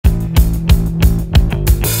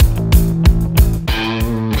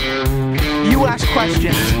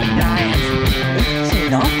questions, and I answer them. Is he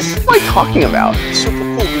nuts? What am I talking about? It's super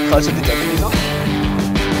cool because of the Japanese design.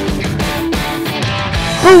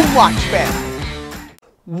 Boom, watch fan!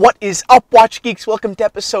 What is up, Watch Geeks? Welcome to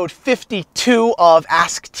episode 52 of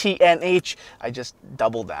Asktnh. I just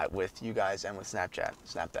doubled that with you guys and with Snapchat.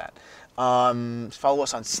 Snap that. Follow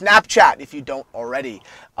us on Snapchat if you don't already.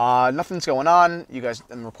 Nothing's going on. You guys,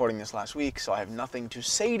 I'm recording this last week, so I have nothing to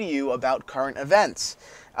say to you about current events.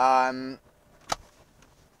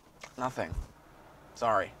 Nothing.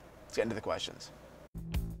 Sorry. Let's get into the questions.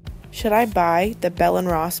 Should I buy the Bell &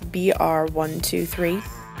 Ross BR123?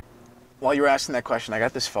 While you were asking that question, I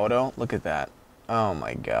got this photo. Look at that. Oh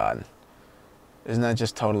my god. Isn't that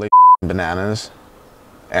just totally bananas?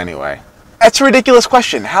 Anyway. That's a ridiculous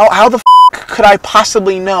question. How the could I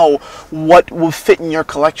possibly know what will fit in your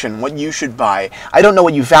collection, what you should buy? I don't know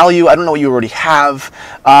what you value. I don't know what you already have.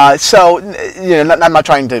 So, you know, I'm not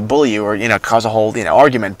trying to bully you or, you know, cause a whole, you know,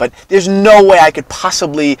 argument, but there's no way I could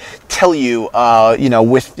possibly tell you,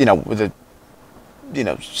 with a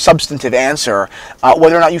substantive answer,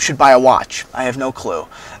 whether or not you should buy a watch. I have no clue.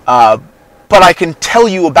 But I can tell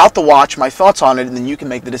you about the watch, my thoughts on it, and then you can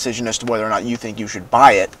make the decision as to whether or not you think you should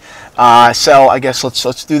buy it. So I guess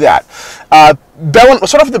let's do that. We'll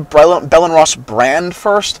start off with the Bell & Ross brand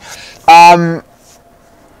first. I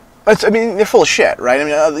mean, they're full of shit, right? I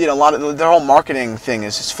mean, a lot of their whole marketing thing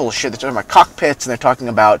is full of shit. They're talking about cockpits, and they're talking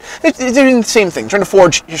about they're doing the same thing, trying to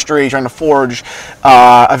forge history, trying to forge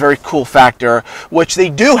a very cool factor, which they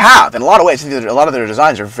do have in a lot of ways. I think a lot of their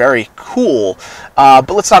designs are very cool, but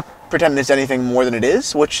let's not pretend it's anything more than it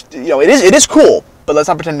is. Which it is cool. But let's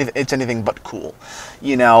not pretend it's anything but cool.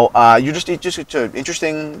 It's an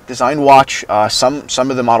interesting design watch.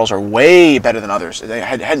 Some of the models are way better than others. They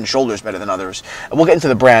head and shoulders better than others. We'll get into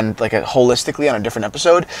the brand holistically on a different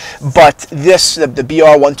episode. But this, the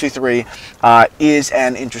BR123, is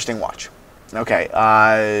an interesting watch.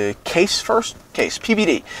 Okay, case first. Case,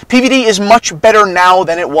 PVD. PVD is much better now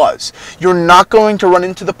than it was. You're not going to run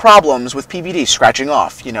into the problems with PVD scratching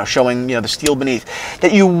off, showing, the steel beneath,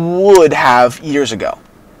 that you would have years ago,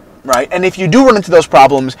 right? And if you do run into those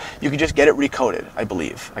problems, you can just get it recoated, I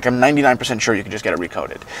believe. I'm 99% sure you can just get it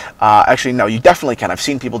recoated. Actually, no, you definitely can. I've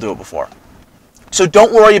seen people do it before. So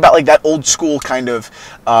don't worry about that old school kind of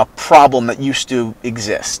problem that used to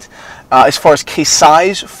exist. As far as case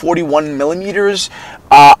size, 41 millimeters,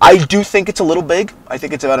 I do think it's a little big. I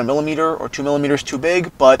think it's about a millimeter or 2 millimeters too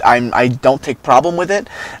big, but I don't take problem with it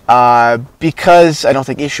because I don't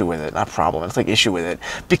take issue with it. Not problem. I don't take issue with it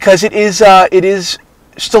because it is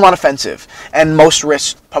still not offensive, and most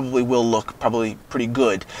wrists probably will look pretty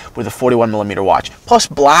good with a 41 millimeter watch. Plus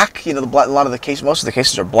black, a lot of the cases, most of the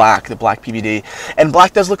cases are black, the black PVD, and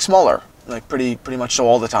black does look smaller, pretty much so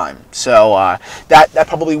all the time. So that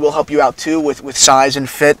probably will help you out too with size and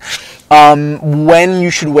fit. When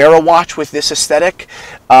you should wear a watch with this aesthetic,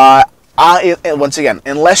 once again,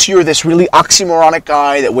 unless you're this really oxymoronic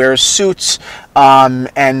guy that wears suits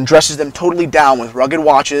and dresses them totally down with rugged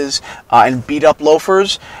watches and beat up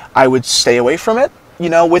loafers, I would stay away from it.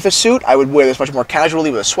 With a suit, I would wear this much more casually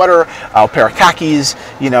with a sweater, a pair of khakis,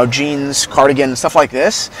 jeans, cardigan, stuff like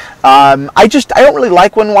this. I don't really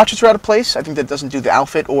like when watches are out of place. I think that doesn't do the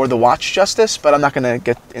outfit or the watch justice, but I'm not going to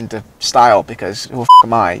get into style because who the f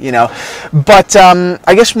am I, But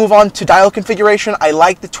I guess move on to dial configuration. I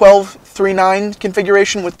like the 1239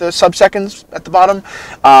 configuration with the sub-seconds at the bottom.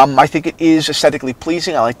 I think it is aesthetically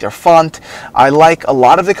pleasing. I like their font. I like a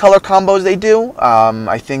lot of the color combos they do.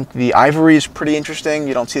 I think the ivory is pretty interesting.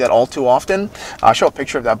 You don't see that all too often. I'll show a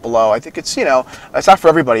picture of that below. I think it's, it's not for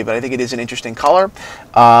everybody, but I think it is an interesting color.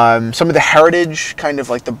 Some of the heritage, kind of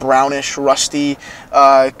like the brownish, rusty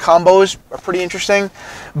combos are pretty interesting.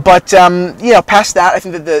 But, past that, I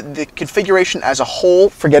think that the configuration as a whole,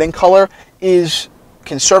 forgetting color, is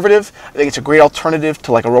conservative. I think it's a great alternative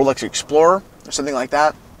to a Rolex Explorer or something like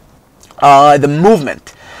that. The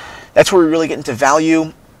movement, that's where we really get into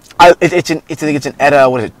value. I think it's an ETA,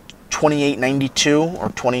 what is it, 2892 or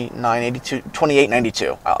 2982?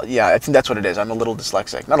 2892. Yeah, I think that's what it is. I'm a little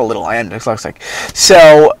dyslexic. Not a little, I am dyslexic.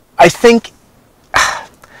 So I think,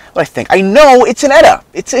 I know it's an ETA.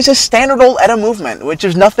 It's a standard old ETA movement, which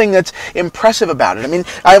is nothing that's impressive about it. I mean,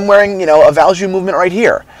 I'm wearing, a Valjoux movement right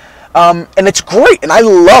here. And it's great, and I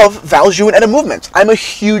love Valjoux and ETA movements. I'm a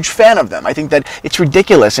huge fan of them. I think that it's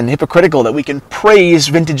ridiculous and hypocritical that we can praise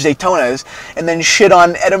vintage Daytonas and then shit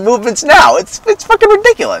on ETA movements now. It's fucking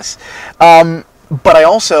ridiculous. But I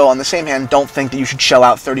also, on the same hand, don't think that you should shell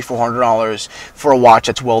out $3,400 for a watch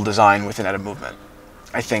that's well designed with an ETA movement.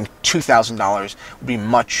 I think $2,000 would be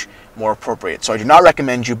much more appropriate. So I do not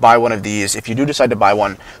recommend you buy one of these. If you do decide to buy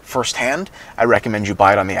one firsthand, I recommend you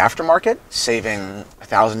buy it on the aftermarket, saving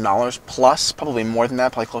 $1,000 plus, probably more than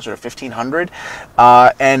that, probably closer to $1,500,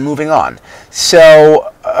 and moving on.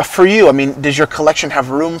 So for you, I mean, does your collection have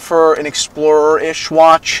room for an Explorer-ish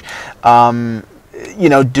watch? You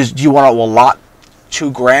know, do you want to allot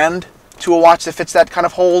 $2,000 to a watch that fits that kind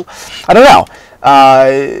of hole? I don't know.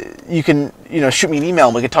 You can, you know, shoot me an email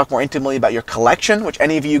and we can talk more intimately about your collection, which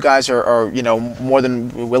any of you guys are you know, more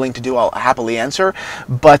than willing to do. I'll happily answer.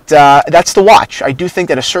 But that's the watch. I do think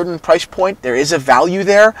that at a certain price point there is a value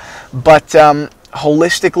there, but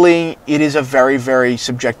holistically it is a very, very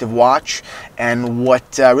subjective watch, and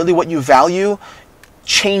really what you value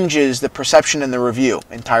changes the perception and the review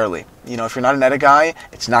entirely. You know, if you're not an ETA guy,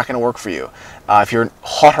 it's not going to work for you. If you're a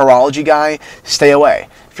hot horology guy, stay away.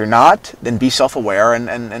 If you're not, then be self-aware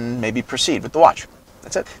and maybe proceed with the watch.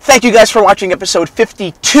 That's it. Thank you guys for watching episode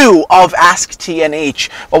 52 of Asktnh.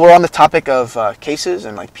 While we're on the topic of cases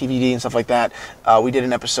and like PVD and stuff like that, we did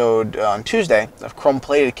an episode on Tuesday of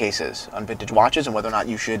chrome-plated cases on vintage watches and whether or not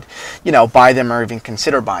you should, you know, buy them or even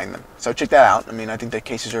consider buying them. So check that out. I mean, I think that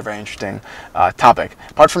cases are a very interesting topic.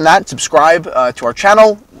 Apart from that, subscribe to our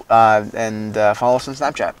channel and follow us on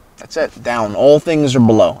Snapchat. That's it. Down. All things are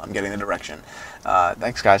below. I'm getting the direction.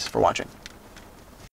 Thanks, guys, for watching.